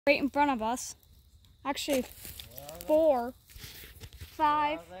Right in front of us. Actually, 4,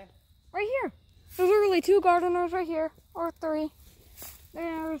 5. Right here. There's literally 2 gardeners right here, or 3.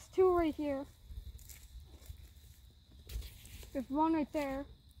 There's 2 right here. There's 1 right there.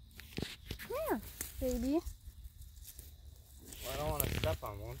 Come here, baby. Well, I don't want to step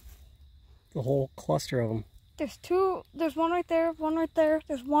on one. The whole cluster of them. There's 2. There's 1 right there, 1 right there.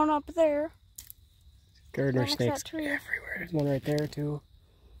 There's 1 up there. Gardener snakes everywhere. There's 1 right there too.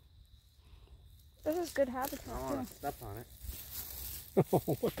 This is good habitat. I don't want to step on it.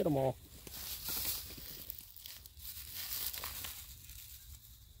 Oh, look at them all.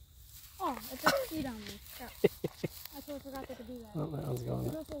 Oh, it just skied on me. Yeah. I totally forgot they could do that. Oh, that one's going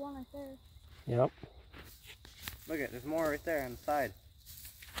There's up. also 1 right there. Yep. Look at, there's more right there on the side.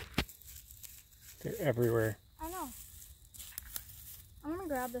 They're everywhere. I know. I'm gonna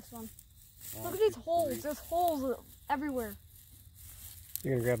grab this one. One, Look at these 2, holes. 3. There's holes everywhere.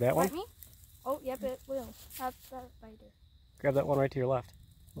 You're gonna grab that one? Bite me? Oh, yep, it will. That's biter. Grab that one right to your left.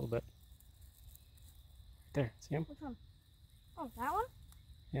 A little bit. There, see him? Which one? Oh, that one?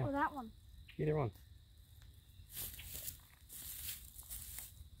 Yeah. Or that one? Either one.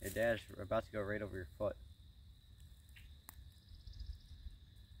 Your dad's about to go right over your foot.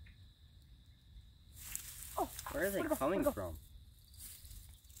 Oh, Where are they coming from?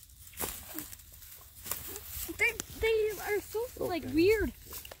 They are so like weird.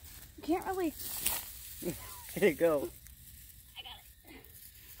 You can't really. There you go. I got it.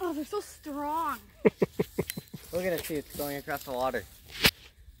 Oh, they're so strong. Look at it, see, it's going across the water.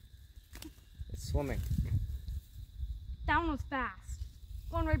 It's swimming. That one was fast.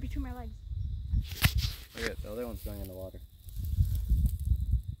 1 right between my legs. Look at the other one's going in the water.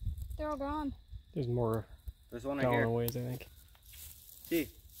 They're all gone. There's more There's one right down here. the ways, I think. See,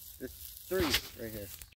 there's 3 right here.